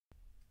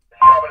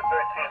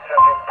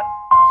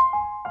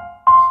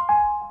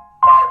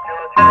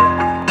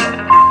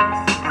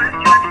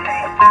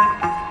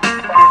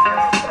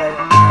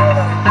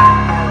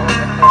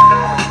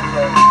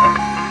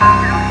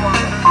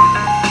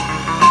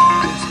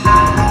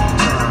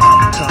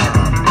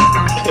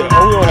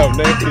we don't have a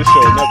name for this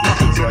show. Nothing.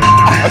 Just like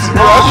I just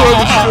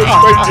wanted to do a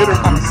straight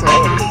interview. So,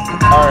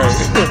 all right,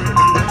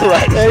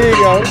 right. There you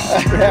go.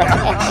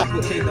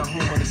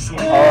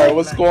 All right,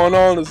 what's going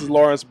on? This is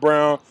Lawrence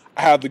Brown.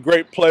 I have the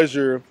great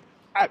pleasure,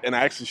 and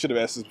I actually should have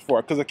asked this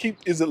before because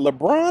is it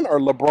LeBron or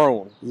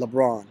LeBron?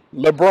 LeBron.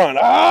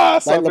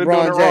 LeBron. So I've been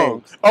doing it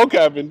wrong. Okay,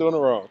 I've been doing it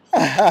wrong.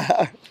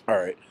 All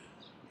right.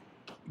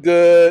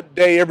 Good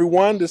day,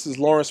 everyone. This is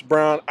Lawrence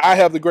Brown. I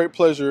have the great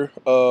pleasure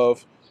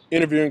of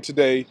interviewing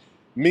today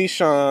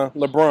Mashaun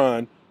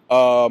Lebrone,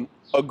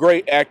 a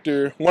great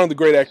actor, one of the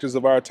great actors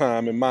of our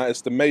time, in my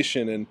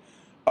estimation. And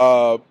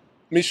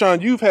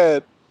Mashaun, you've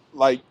had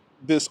like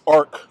this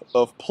arc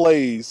of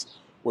plays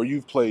where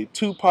you've played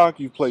Tupac,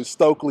 you've played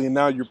Stokely, and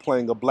now you're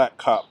playing a black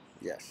cop.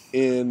 Yes.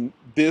 In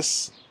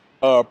this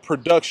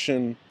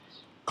production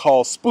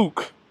called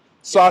Spook.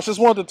 So I just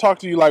wanted to talk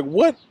to you, like,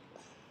 what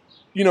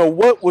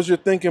was your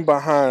thinking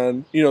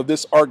behind,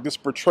 this arc, this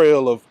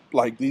portrayal of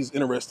like these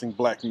interesting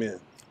black men?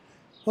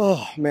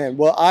 Oh man,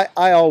 well,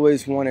 I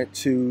always wanted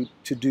to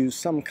do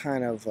some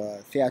kind of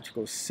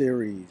theatrical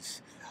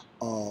series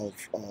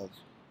of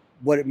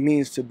what it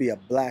means to be a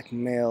black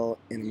male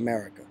in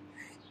America,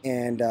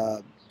 and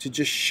to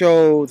just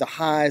show the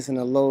highs and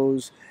the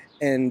lows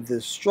and the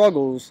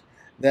struggles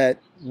that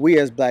we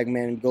as black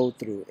men go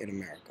through in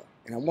America.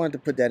 And I wanted to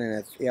put that in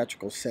a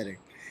theatrical setting.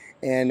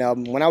 And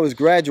when I was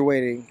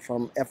graduating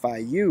from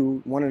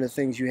FIU, one of the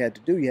things you had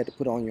to do, you had to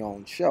put on your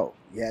own show.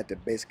 You had to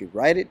basically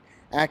write it,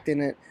 act in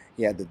it,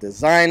 you had to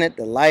design it,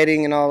 the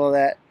lighting and all of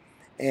that.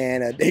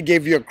 And they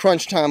gave you a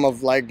crunch time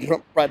of like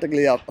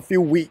practically a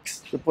few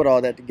weeks to put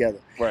all that together.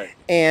 Right.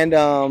 And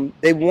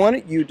they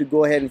wanted you to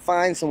go ahead and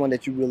find someone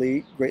that you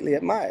really greatly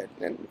admired.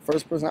 And the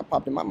first person that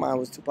popped in my mind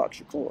was Tupac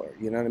Shakur.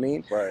 You know what I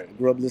mean? Right. I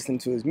grew up listening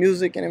to his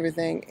music and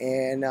everything.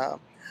 And I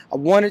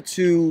wanted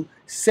to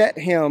set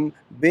him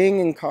being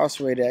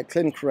incarcerated at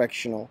Clinton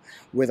Correctional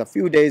with a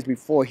few days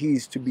before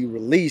he's to be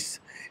released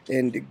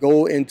and to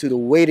go into the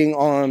waiting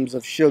arms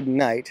of Suge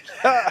Knight.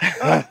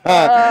 But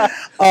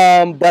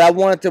I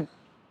wanted to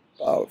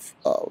pose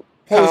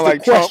the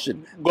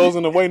question. Trump goes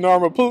in the waiting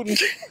arm of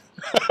Putin.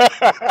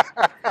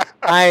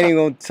 I ain't even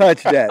gonna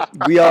touch that.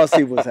 We all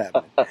see what's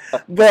happening.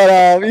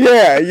 But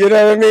yeah, you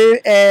know what I mean?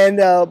 And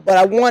but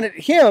I wanted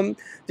him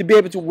to be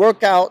able to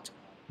work out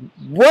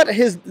what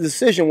his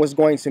decision was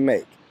going to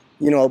make.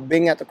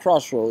 Being at the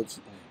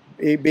crossroads,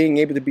 being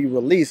able to be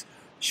released.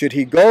 Should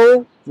he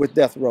go with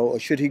death row, or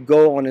should he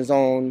go on his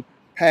own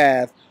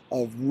path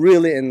of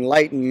really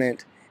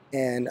enlightenment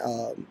and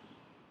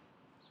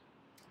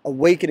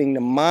awakening the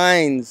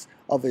minds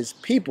of his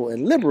people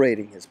and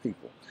liberating his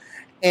people?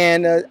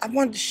 And I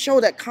wanted to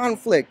show that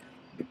conflict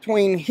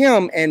between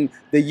him and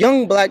the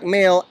young black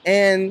male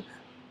and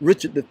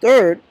Richard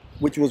III,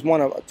 which was one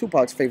of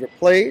Tupac's favorite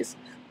plays.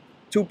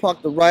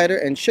 Tupac the writer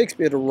and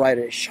Shakespeare the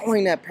writer,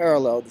 showing that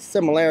parallel, the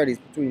similarities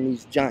between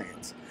these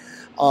giants,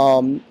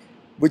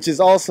 which is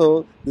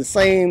also the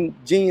same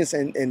genius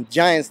and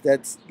giants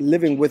that's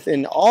living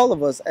within all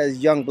of us as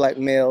young black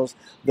males,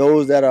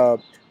 those that are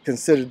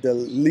considered the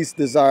least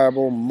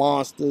desirable,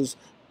 monsters,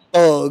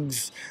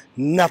 thugs,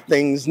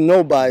 nothings,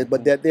 nobodies,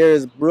 but that there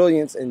is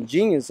brilliance and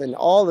genius in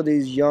all of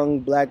these young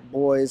black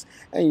boys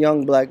and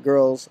young black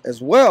girls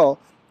as well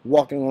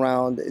walking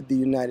around the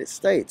United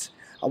States.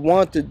 I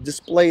wanted to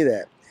display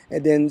that.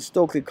 And then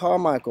Stokely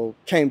Carmichael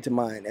came to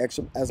mind.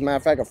 Actually, as a matter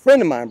of fact, a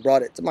friend of mine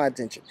brought it to my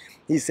attention.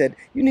 He said,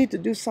 you need to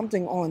do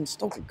something on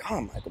Stokely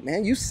Carmichael,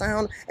 man. You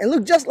sound and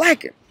look just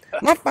like him.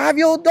 My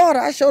 5-year-old daughter,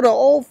 I showed her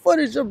old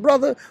footage of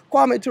brother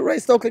Kwame Ture,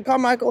 Stokely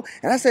Carmichael,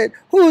 and I said,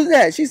 who's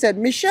that? She said,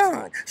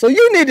 Mashaun. So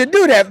you need to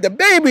do that. The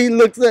baby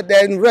looks at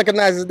that and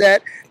recognizes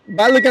that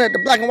by looking at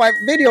the black and white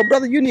video.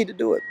 Brother, you need to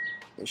do it.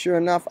 And sure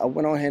enough, I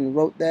went on ahead and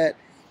wrote that,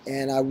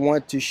 and I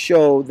want to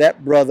show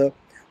that brother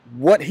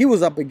what he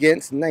was up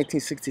against in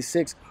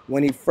 1966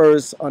 when he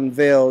first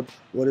unveiled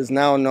what is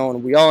now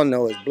known, we all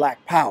know, as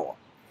Black Power.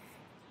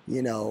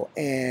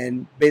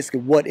 And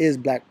basically what is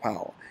Black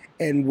Power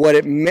and what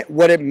it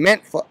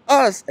meant for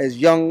us as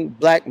young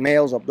black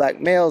males or black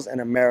males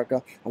in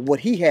America, and what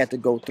he had to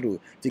go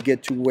through to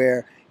get to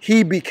where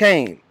he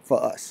became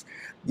for us.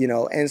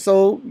 And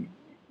so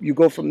you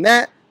go from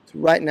that to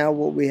right now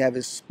what we have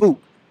is Spook,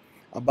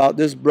 about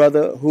this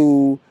brother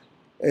who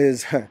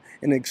is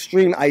an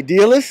extreme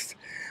idealist.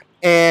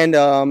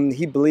 And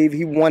he believed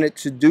he wanted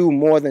to do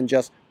more than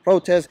just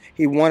protest.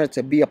 He wanted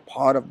to be a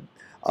part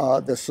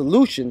of the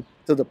solution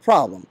to the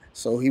problem.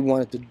 So he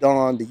wanted to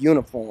don the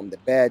uniform, the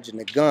badge, and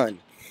the gun.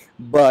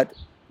 But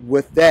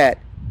with that,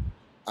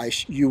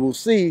 you will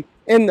see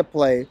in the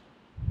play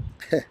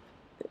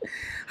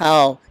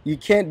how you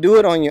can't do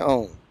it on your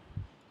own.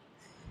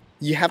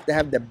 You have to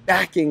have the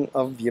backing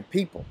of your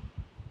people.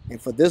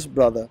 And for this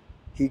brother,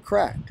 he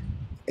cracked.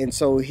 And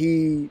so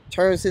he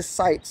turns his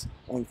sights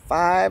on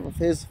 5 of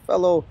his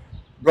fellow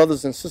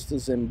brothers and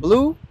sisters in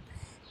blue.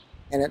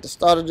 And at the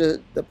start of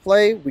the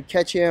play, we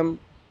catch him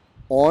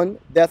on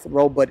death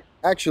row, but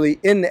actually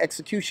in the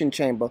execution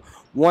chamber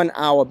 1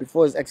 hour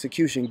before his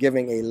execution,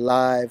 giving a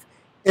live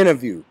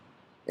interview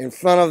in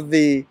front of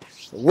the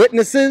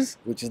witnesses,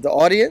 which is the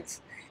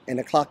audience, and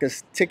the clock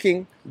is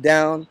ticking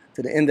down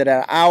to the end of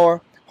that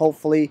hour.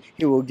 Hopefully,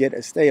 he will get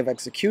a stay of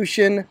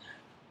execution.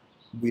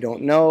 We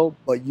don't know,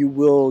 but you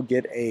will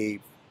get a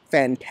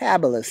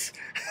fantabulous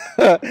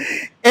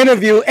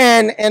interview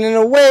and in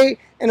a way,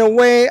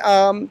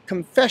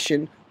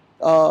 confession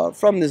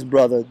from this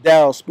brother,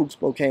 Daryl Spook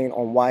Spokane,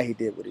 on why he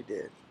did what he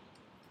did.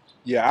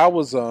 Yeah, I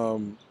was.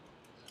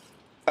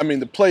 I mean,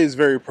 the play is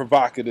very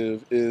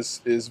provocative. Is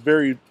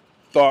very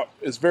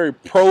It's very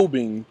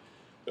probing.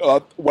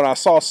 When I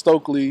saw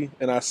Stokely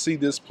and I see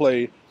this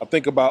play, I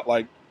think about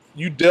like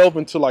you delve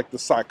into like the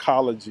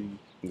psychology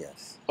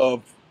Yes.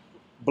 of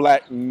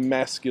black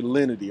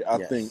masculinity. I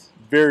think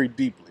very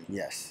deeply.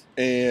 Yes.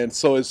 And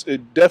so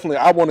it definitely.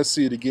 I want to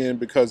see it again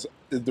because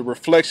the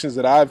reflections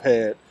that I've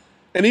had,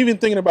 and even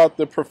thinking about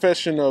the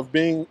profession of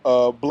being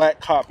a black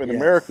cop in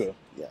America.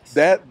 Yes.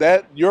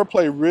 That your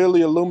play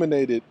really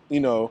illuminated,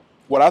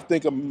 what I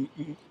think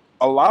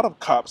a lot of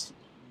cops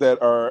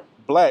that are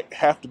black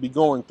have to be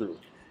going through.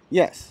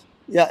 Yes.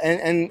 Yeah,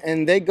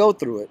 and they go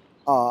through it.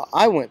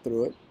 I went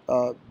through it,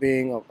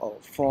 being a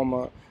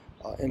former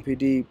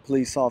MPD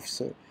police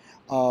officer.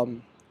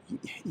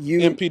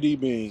 MPD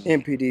being?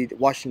 MPD,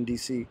 Washington,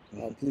 D.C.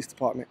 Police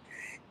Department.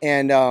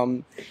 And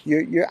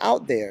you're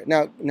out there.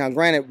 Now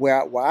granted,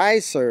 where I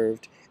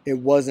served, it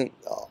wasn't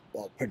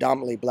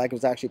predominantly black. It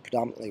was actually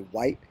predominantly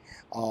white,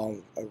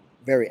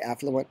 very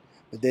affluent.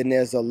 But then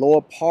there's a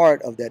lower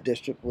part of that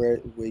district where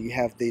you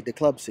have the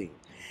club scene,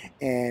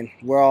 and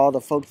where all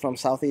the folks from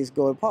Southeast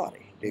go and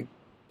party. They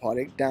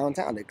party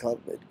downtown. They go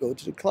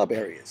to the club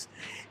areas,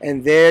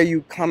 and there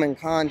you come in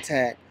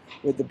contact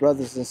with the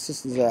brothers and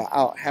sisters that are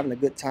out having a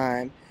good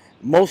time,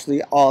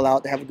 mostly all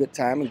out to have a good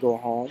time and go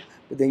home.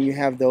 But then you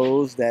have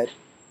those that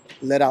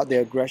let out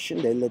their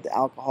aggression. They let the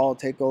alcohol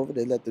take over.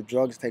 They let the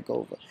drugs take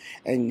over.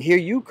 And here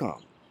you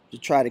come to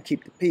try to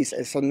keep the peace.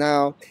 And so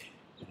now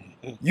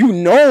you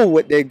know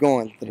what they're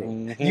going through.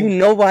 Mm-hmm. You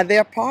know why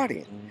they're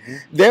partying. Mm-hmm.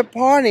 Their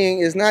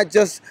partying is not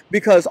just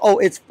because, oh,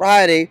 it's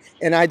Friday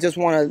and I just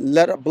want to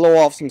let it blow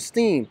off some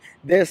steam.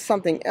 There's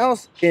something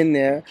else in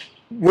there,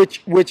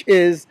 which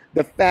is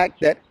the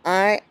fact that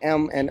I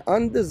am an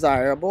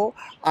undesirable,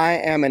 I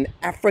am an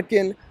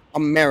African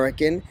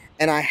American,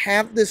 and I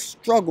have this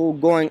struggle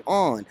going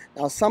on.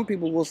 Now, some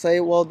people will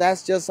say, well,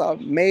 that's just a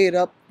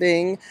made-up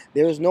thing.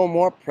 There's no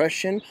more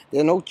oppression.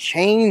 There are no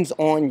chains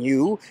on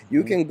you.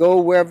 You can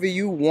go wherever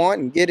you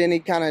want and get any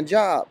kind of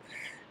job.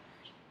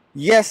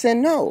 Yes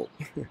and no.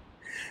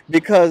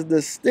 Because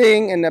the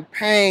sting and the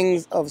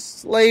pangs of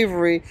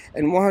slavery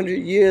and 100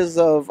 years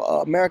of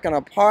American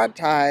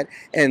apartheid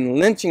and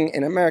lynching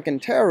and American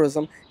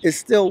terrorism is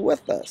still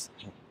with us.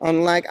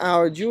 Unlike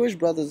our Jewish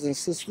brothers and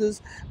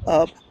sisters,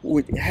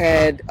 we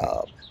had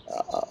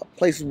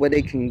places where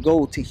they can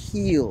go to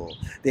heal.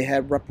 They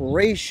had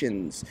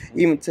reparations.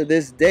 Even to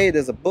this day,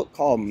 there's a book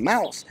called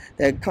Mouse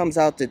that comes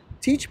out to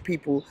teach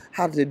people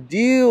how to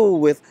deal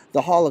with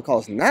the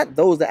Holocaust. Not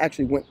those that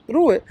actually went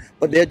through it,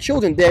 but their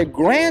children, their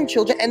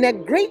grandchildren, and their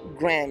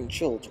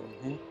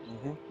great-grandchildren.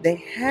 They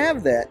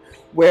have that,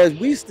 whereas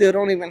we still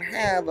don't even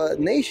have a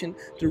nation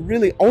to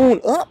really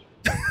own up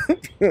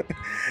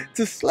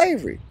to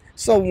slavery.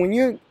 So when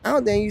you're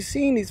out there and you're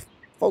seeing these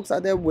folks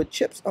out there with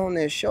chips on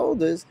their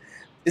shoulders,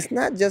 it's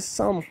not just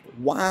some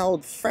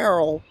wild,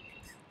 feral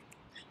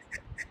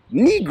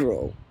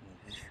Negro.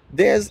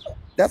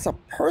 That's a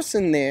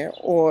person there,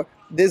 or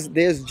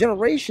there's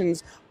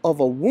generations of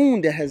a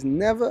wound that has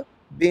never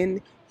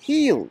been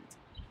healed.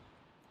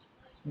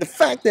 The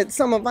fact that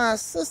some of our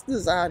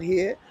sisters out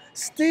here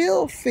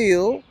still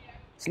feel,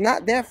 it's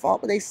not their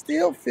fault, but they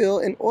still feel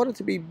in order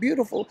to be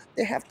beautiful,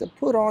 they have to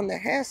put on the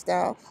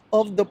hairstyle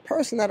of the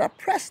person that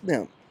oppressed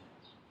them.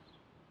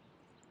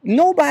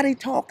 Nobody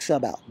talks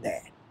about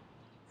that.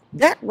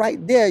 That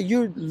right there,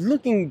 you're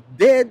looking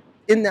dead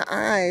in the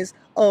eyes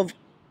of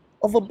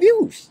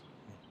abuse.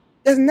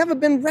 There's never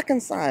been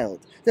reconciled.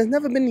 There's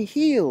never been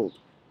healed.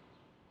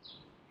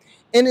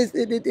 And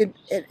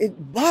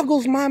it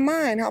boggles my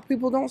mind how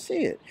people don't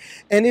see it.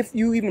 And if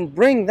you even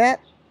bring that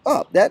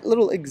up, that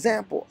little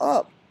example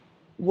up,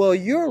 well,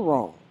 you're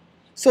wrong.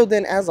 So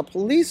then as a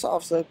police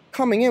officer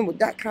coming in with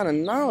that kind of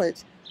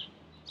knowledge,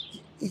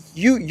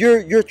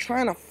 you're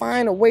trying to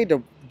find a way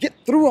to get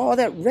through all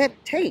that red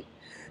tape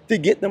to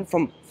get them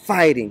from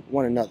fighting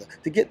one another,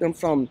 to get them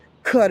from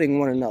cutting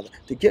one another,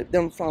 to get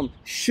them from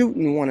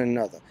shooting one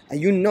another. And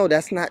you know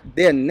that's not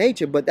their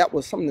nature, but that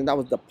was something that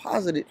was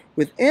deposited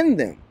within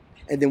them.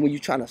 And then when you're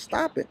trying to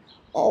stop it,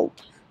 oh,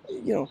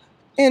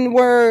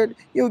 N-word,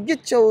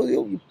 get your,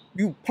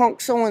 you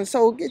punk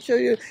so-and-so, get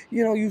your,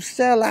 you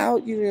sell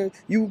out, you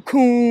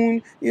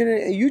coon,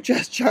 you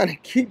just trying to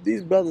keep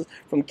these brothers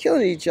from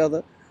killing each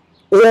other,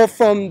 or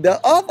from the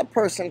other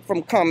person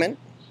from coming,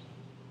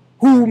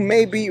 who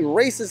may be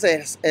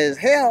racist as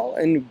hell,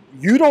 and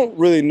you don't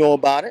really know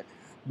about it,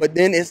 but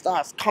then it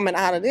starts coming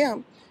out of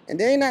them, and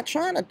they're not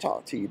trying to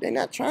talk to you. They're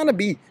not trying to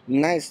be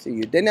nice to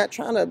you. They're not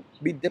trying to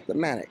be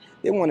diplomatic.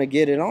 They want to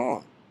get it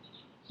on.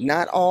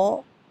 Not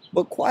all,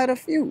 but quite a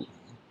few.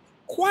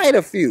 Quite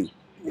a few.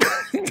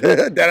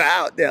 that are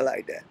out there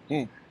like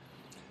that.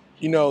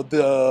 You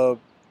know,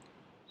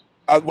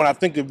 when I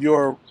think of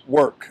your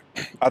work,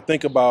 I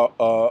think about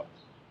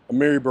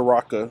Amiri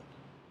Baraka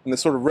and the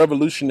sort of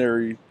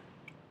revolutionary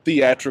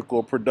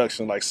theatrical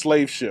production like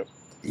Slave Ship.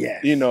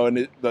 Yes. You know,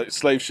 and the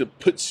Slave Ship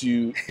puts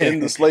you in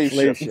the slave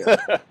ship.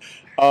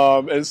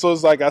 And so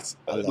it's like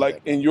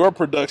like in your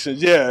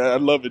productions, yeah, I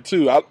love it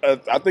too.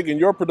 I think in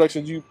your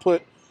productions you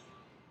put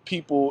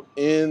people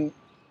in,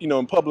 you know,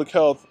 in public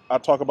health. I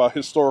talk about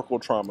historical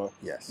trauma,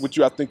 yes, which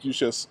I think you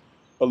just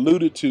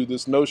alluded to,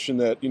 this notion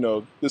that, you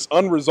know, this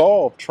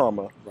unresolved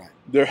trauma. Right.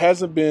 There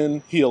hasn't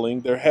been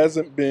healing. There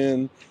hasn't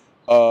been,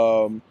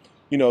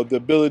 you know, the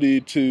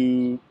ability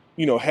to,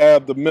 you know,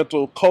 have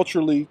the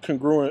culturally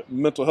congruent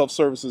mental health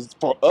services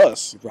for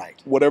us, right?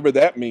 Whatever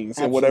that means.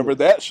 Absolutely. And whatever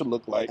that should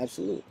look like.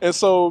 Absolutely. And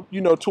so, you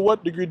know, to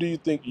what degree do you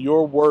think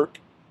your work,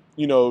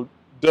 you know,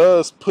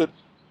 does put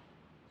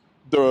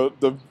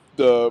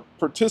the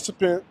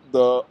participant,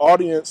 the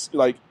audience,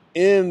 like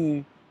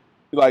in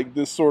like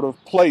this sort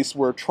of place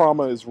where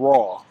trauma is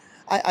raw?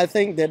 I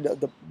think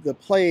that the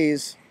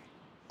plays,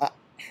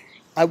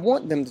 I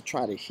want them to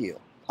try to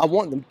heal. I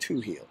want them to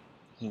heal.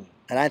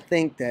 And I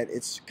think that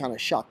it's kind of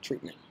shock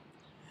treatment.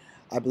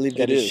 I believe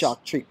that it's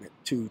shock treatment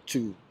to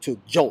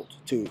jolt,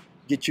 to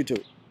get you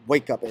to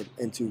wake up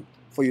and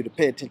for you to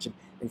pay attention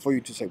and for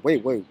you to say,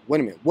 wait a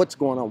minute, what's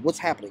going on? What's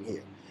happening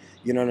here?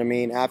 You know what I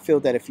mean? I feel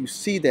that if you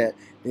see that,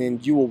 then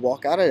you will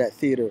walk out of that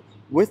theater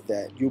with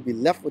that. You'll be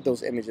left with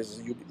those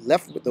images. You'll be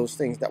left with those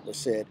things that were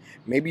said.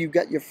 Maybe you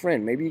got your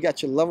friend. Maybe you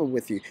got your lover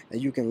with you,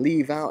 and you can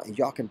leave out and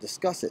y'all can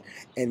discuss it.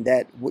 And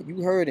that what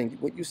you heard and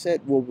what you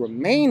said will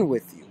remain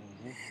with you.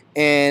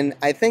 And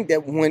I think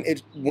that when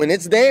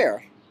it's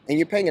there and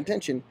you're paying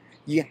attention,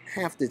 you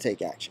have to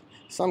take action.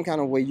 Some kind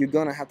of way you're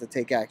going to have to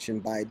take action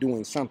by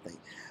doing something.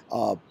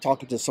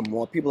 Talking to some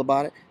more people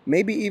about it.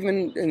 Maybe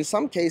even in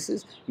some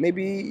cases,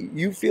 maybe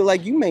you feel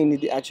like you may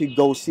need to actually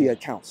go see a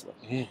counselor.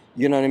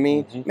 You know what I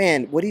mean?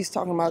 Man, what he's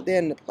talking about there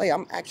in the play,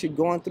 I'm actually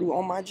going through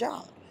on my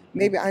job.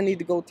 Maybe I need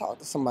to go talk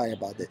to somebody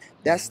about that.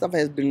 That stuff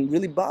has been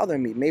really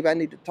bothering me. Maybe I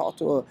need to talk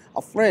to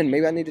a friend.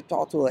 Maybe I need to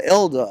talk to an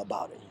elder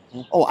about it.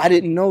 Oh, I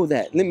didn't know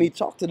that. Let me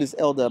talk to this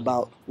elder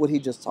about what he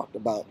just talked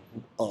about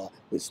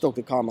with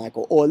Stokely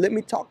Carmichael. Or let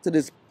me talk to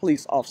this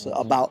police officer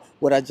about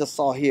what I just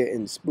saw here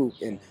in Spook.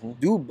 And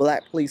do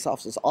black police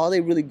officers, are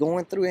they really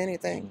going through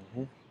anything?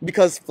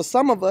 Because for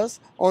some of us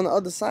on the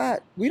other side,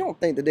 we don't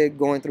think that they're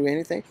going through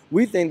anything.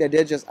 We think that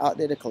they're just out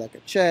there to collect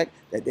a check,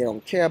 that they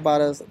don't care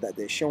about us, that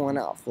they're showing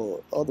out for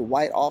other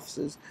white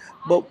officers.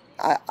 But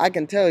I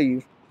can tell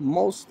you,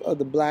 most of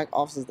the black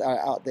officers that are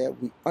out there,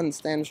 we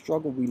understand the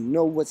struggle. We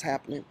know what's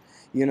happening.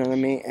 You know what I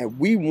mean? And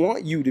we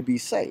want you to be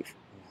safe.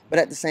 But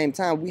at the same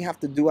time, we have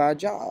to do our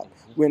job.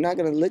 We're not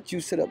going to let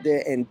you sit up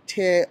there and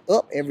tear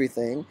up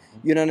everything.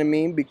 You know what I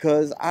mean?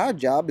 Because our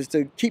job is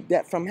to keep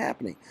that from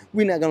happening.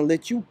 We're not going to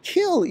let you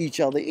kill each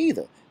other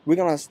either. We're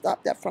going to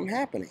stop that from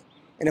happening.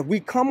 And if we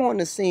come on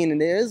the scene and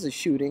there is a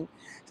shooting,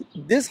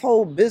 this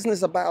whole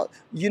business about,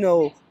 you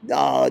know,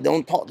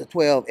 don't talk to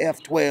 12,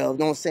 F12,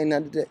 don't say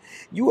nothing to that.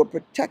 You are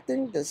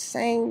protecting the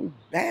same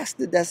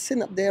bastard that's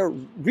sitting up there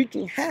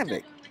wreaking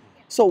havoc.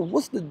 So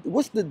what's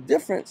the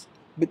difference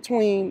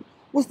between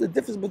the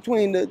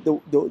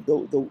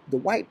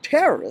white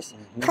terrorists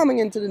coming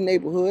into the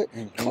neighborhood,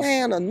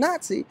 Klan or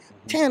Nazi,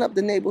 tearing up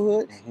the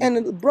neighborhood, and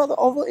the brother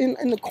over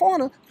in the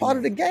corner, part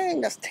of the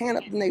gang that's tearing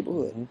up the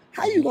neighborhood?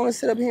 How are you going to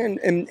sit up here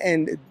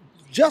and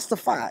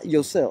justify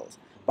yourselves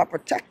by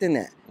protecting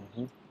that?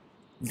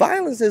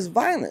 Violence is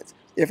violence.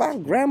 If our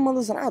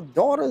grandmothers and our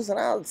daughters and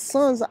our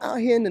sons are out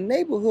here in the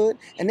neighborhood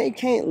and they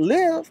can't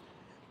live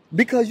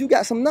because you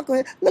got some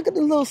knucklehead, look at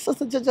the little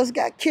sister that just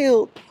got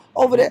killed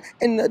over there,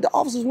 and the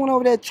officers went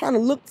over there trying to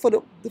look for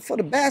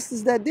the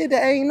bastards that did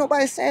that. Ain't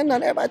nobody saying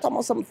nothing. Everybody talking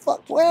about something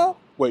fuck 12.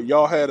 Wait,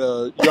 y'all had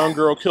a young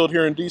girl killed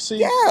here in D.C.?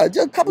 Yeah,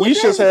 just a couple of days.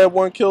 We just had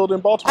one killed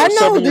in Baltimore. I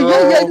know, the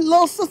young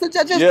little sister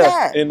that just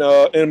died.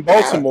 in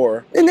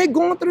Baltimore. Yeah. And they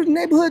going through the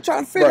neighborhood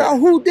trying to figure out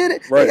who did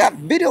it. They got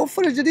video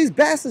footage of these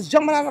bastards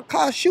jumping out of a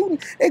car shooting.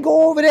 They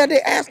go over there,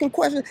 they asking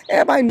questions.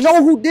 Everybody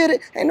know who did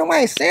it. Ain't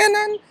nobody saying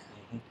nothing.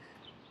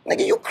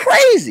 Nigga, you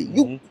crazy.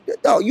 You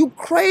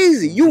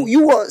crazy.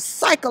 You are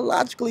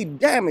psychologically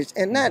damaged.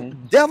 And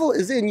that devil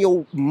is in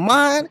your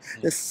mind.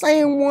 The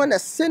same one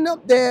that's sitting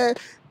up there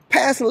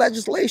passing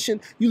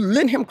legislation. You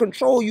let him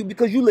control you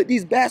because you let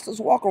these bastards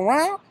walk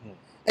around.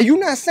 And you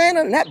not saying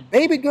nothing. That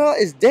baby girl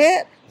is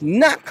dead,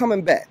 not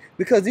coming back.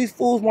 Because these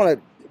fools want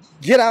to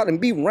get out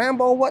and be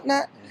Rambo or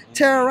whatnot,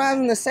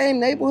 terrorizing the same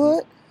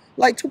neighborhood.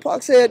 Like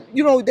Tupac said,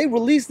 you know, they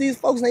release these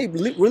folks and they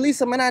release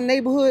them in our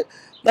neighborhood.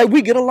 Like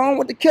we get along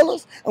with the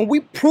killers and we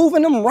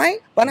proving them right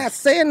by not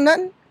saying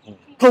nothing.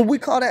 Because we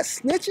call that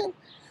snitching.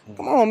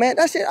 Come on, man.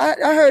 That shit, I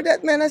heard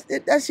that, man.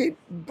 That shit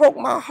broke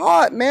my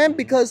heart, man,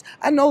 because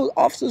I know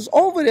officers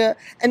over there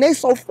and they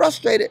so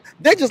frustrated.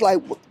 They just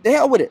like, what the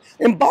hell with it.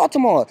 In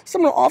Baltimore,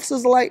 some of the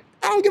officers are like,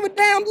 I don't give a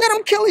damn. Let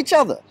them kill each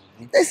other.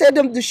 They said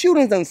the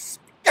shootings done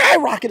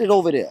skyrocketed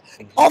over there.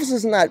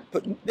 Officers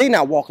they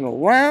not walking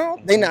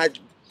around. They not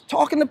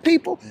talking to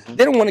people.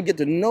 They don't want to get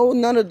to know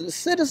none of the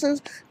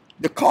citizens.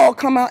 The call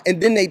come out, and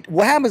then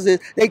what happens is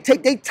they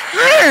take their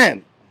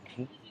time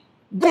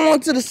going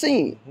to the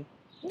scene.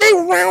 They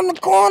round the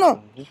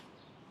corner.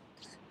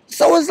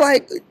 So it's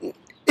like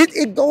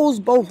it goes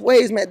both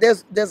ways, man.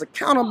 There's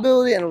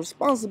accountability and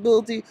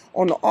responsibility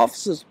on the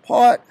officer's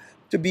part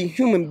to be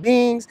human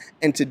beings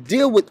and to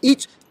deal with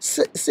each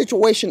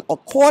situation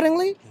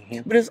accordingly.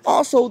 But it's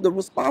also the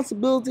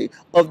responsibility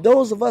of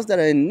those of us that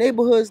are in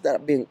neighborhoods that are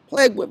being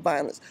plagued with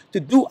violence to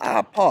do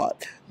our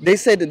part. They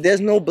say that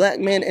there's no black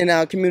men in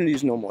our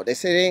communities no more. They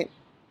say they ain't.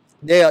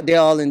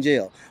 They're all in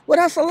jail. Well,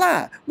 that's a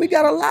lie. We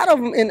got a lot of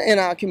them in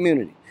our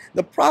community.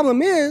 The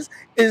problem is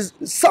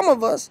some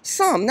of us,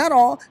 not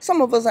all,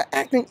 some of us are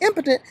acting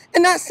impotent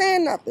and not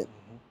saying nothing.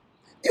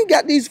 You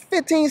got these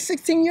 15,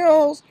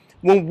 16-year-olds.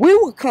 When we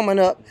were coming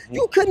up,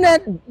 you could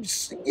not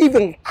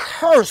even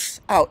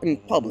curse out in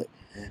public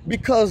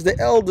because the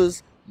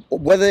elders,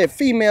 whether they're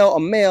female or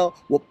male,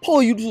 will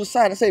pull you to the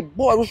side and say,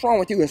 boy, what's wrong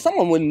with you? And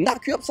someone would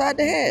knock you upside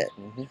the head.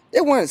 They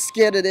weren't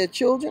scared of their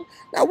children.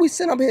 Now we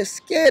sit up here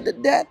scared to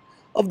death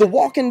of the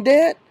walking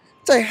dead.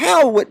 To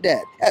hell with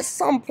that. At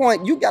some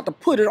point, you got to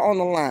put it on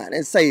the line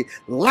and say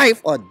life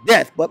or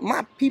death. But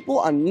my people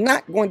are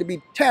not going to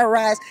be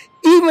terrorized,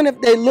 even if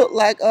they look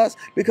like us,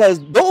 because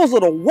those are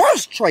the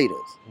worst traitors.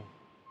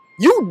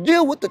 You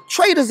deal with the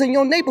traitors in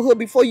your neighborhood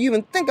before you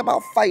even think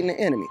about fighting the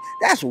enemy.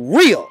 That's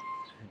real.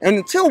 And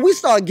until we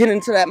start getting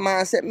into that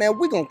mindset, man,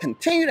 we're going to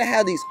continue to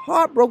have these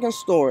heartbroken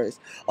stories.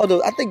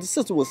 Although I think the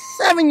sister was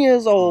 7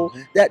 years old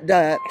that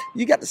died.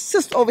 You got the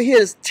sister over here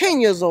that's 10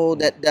 years old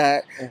that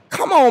died.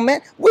 Come on, man.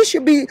 We're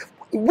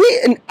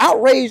in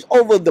outrage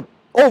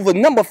over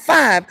number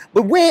 5,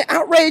 but we ain't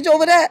outraged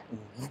over that.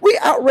 We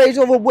outraged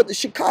over what the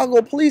Chicago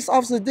police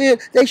officers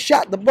did. They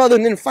shot the brother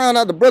and then found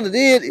out the brother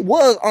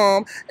was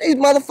armed. These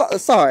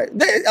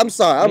motherfuckers, I'm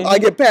sorry, I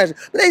get passionate.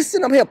 But they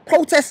sitting up here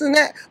protesting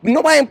that. But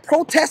nobody ain't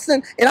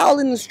protesting it all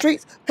in the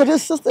streets because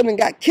this sister done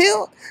got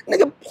killed.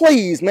 Nigga,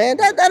 please, man.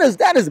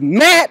 That is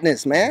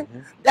madness, man.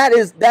 That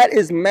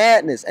is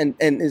madness. And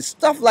it's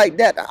stuff like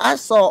that I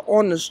saw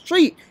on the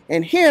street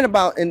and hearing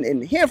about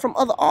and hearing from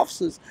other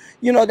officers,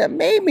 you know, that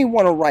made me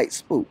want to write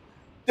Spook.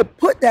 To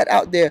put that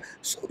out there,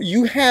 so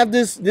you have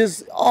this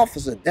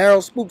officer,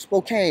 Daryl Spook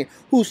Spokane,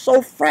 who's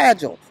so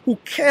fragile, who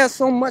cares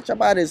so much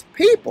about his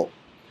people,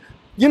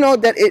 you know,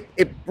 that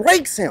it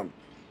breaks him.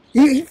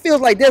 He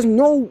feels like there's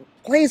no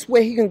place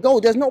where he can go.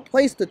 There's no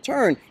place to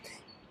turn.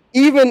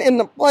 Even in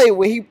the play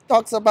where he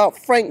talks about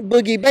Frank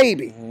Boogie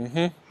Baby,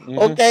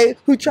 okay,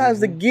 who tries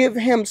to give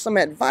him some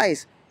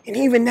advice. And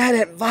even that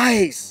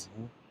advice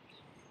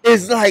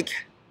is like,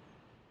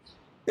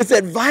 it's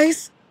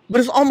advice, but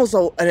it's almost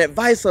an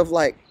advice of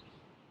like,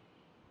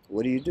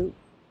 what do you do?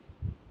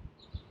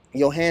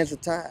 Your hands are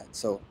tied,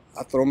 so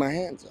I throw my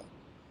hands up.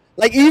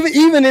 Like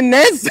even in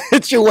that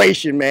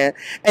situation, man.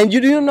 And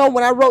you know,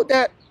 when I wrote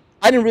that,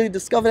 I didn't really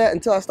discover that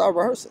until I started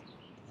rehearsing.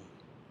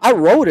 I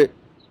wrote it,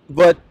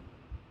 but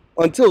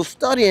until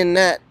studying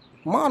that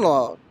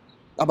monologue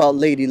about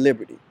Lady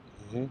Liberty,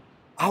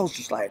 I was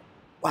just like,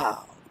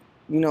 wow,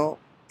 you know,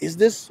 is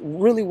this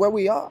really where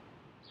we are?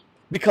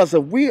 Because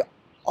if we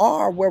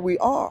are where we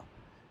are,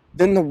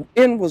 then the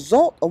end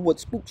result of what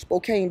Spook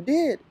Spokane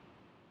did,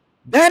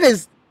 that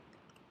is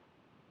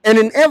an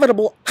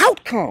inevitable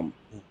outcome.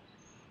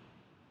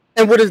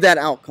 And what is that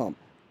outcome?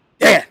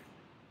 Death.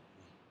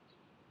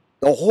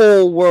 The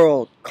whole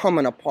world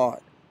coming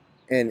apart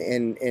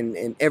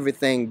and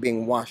everything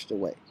being washed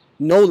away.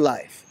 No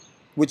life,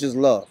 which is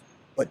love,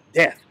 but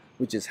death,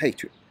 which is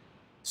hatred.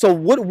 So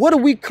what are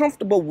we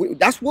comfortable with?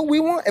 That's what we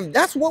want. If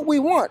that's what we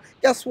want,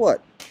 guess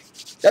what?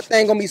 That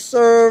thing gonna be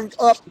served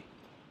up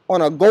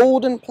on a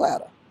golden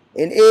platter,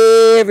 and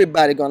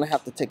everybody gonna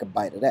have to take a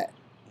bite of that.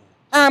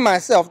 I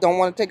myself don't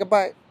want to take a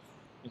bite,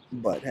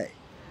 but hey,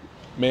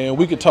 man,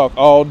 we could talk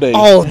all day,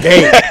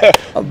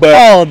 but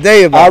all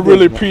day about. I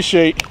really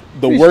appreciate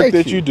the work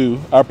that you do.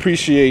 I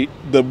appreciate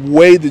the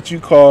way that you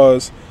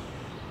cause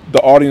the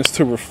audience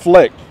to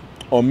reflect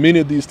on many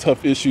of these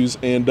tough issues.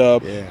 And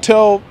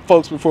tell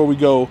folks before we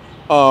go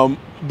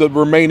the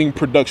remaining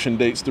production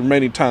dates, the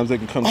remaining times they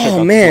can come check out.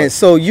 Oh man,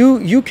 so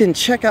you can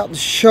check out the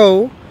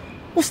show.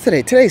 What's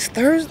today? Today's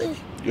Thursday?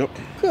 Yep.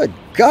 Good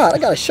God, I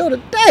got a show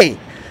today.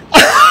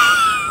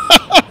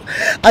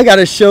 I got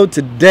a show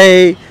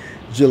today,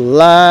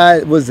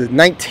 July,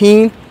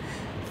 19th,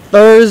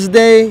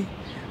 Thursday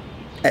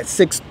at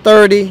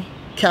 6:30,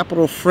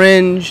 Capitol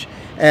Fringe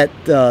at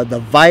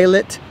the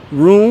Violet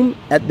Room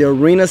at the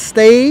Arena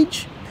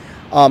Stage.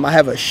 I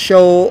have a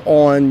show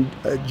on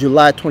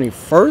July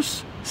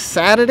 21st,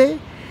 Saturday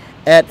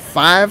at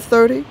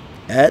 5:30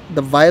 at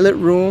the Violet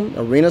Room,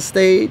 Arena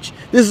Stage.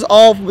 This is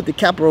all with the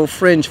Capitol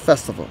Fringe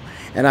Festival.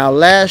 And our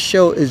last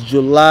show is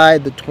July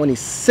the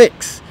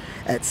 26th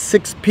at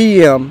 6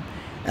 p.m.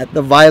 at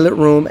the Violet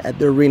Room at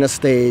the Arena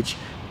Stage,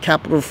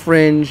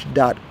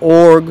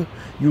 capitolfringe.org.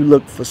 You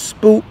look for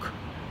Spook,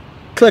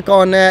 click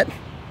on that,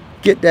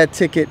 get that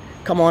ticket.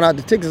 Come on out.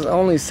 The tickets are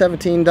only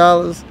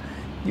 $17.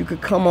 You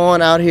could come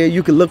on out here.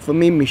 You could look for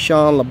me,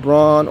 Mashaun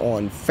Lebrone,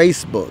 on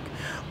Facebook.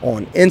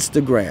 on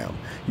Instagram.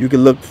 You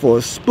can look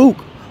for Spook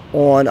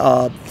on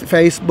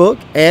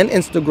Facebook and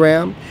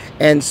Instagram,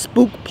 and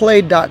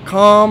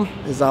spookplay.com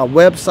is our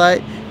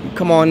website. You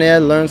come on there,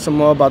 learn some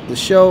more about the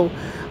show.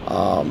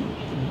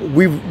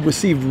 We've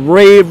received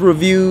rave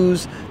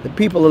reviews. The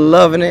people are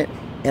loving it,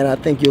 and I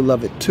think you'll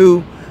love it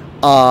too.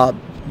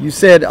 You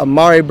said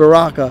Amari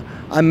Baraka.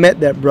 I met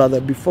that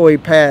brother before he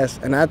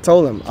passed, and I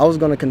told him I was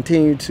going to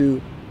continue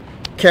to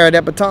carry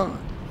that baton.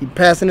 He's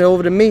passing it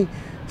over to me,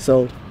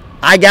 so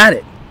I got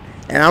it,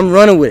 and I'm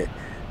running with it.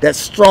 That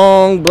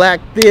strong black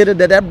theater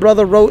that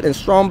brother wrote and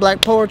strong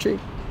black poetry,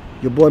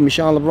 your boy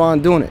Mashaun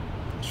Lebrone doing it.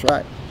 That's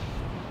right.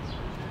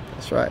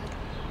 That's right.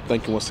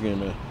 Thank you once again,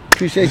 man.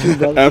 Appreciate you,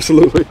 brother.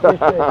 Absolutely.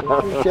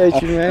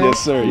 Appreciate you, man. Yes,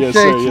 sir. Yes,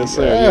 sir. Yes,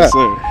 sir. Yes,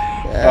 sir.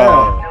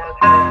 Yeah.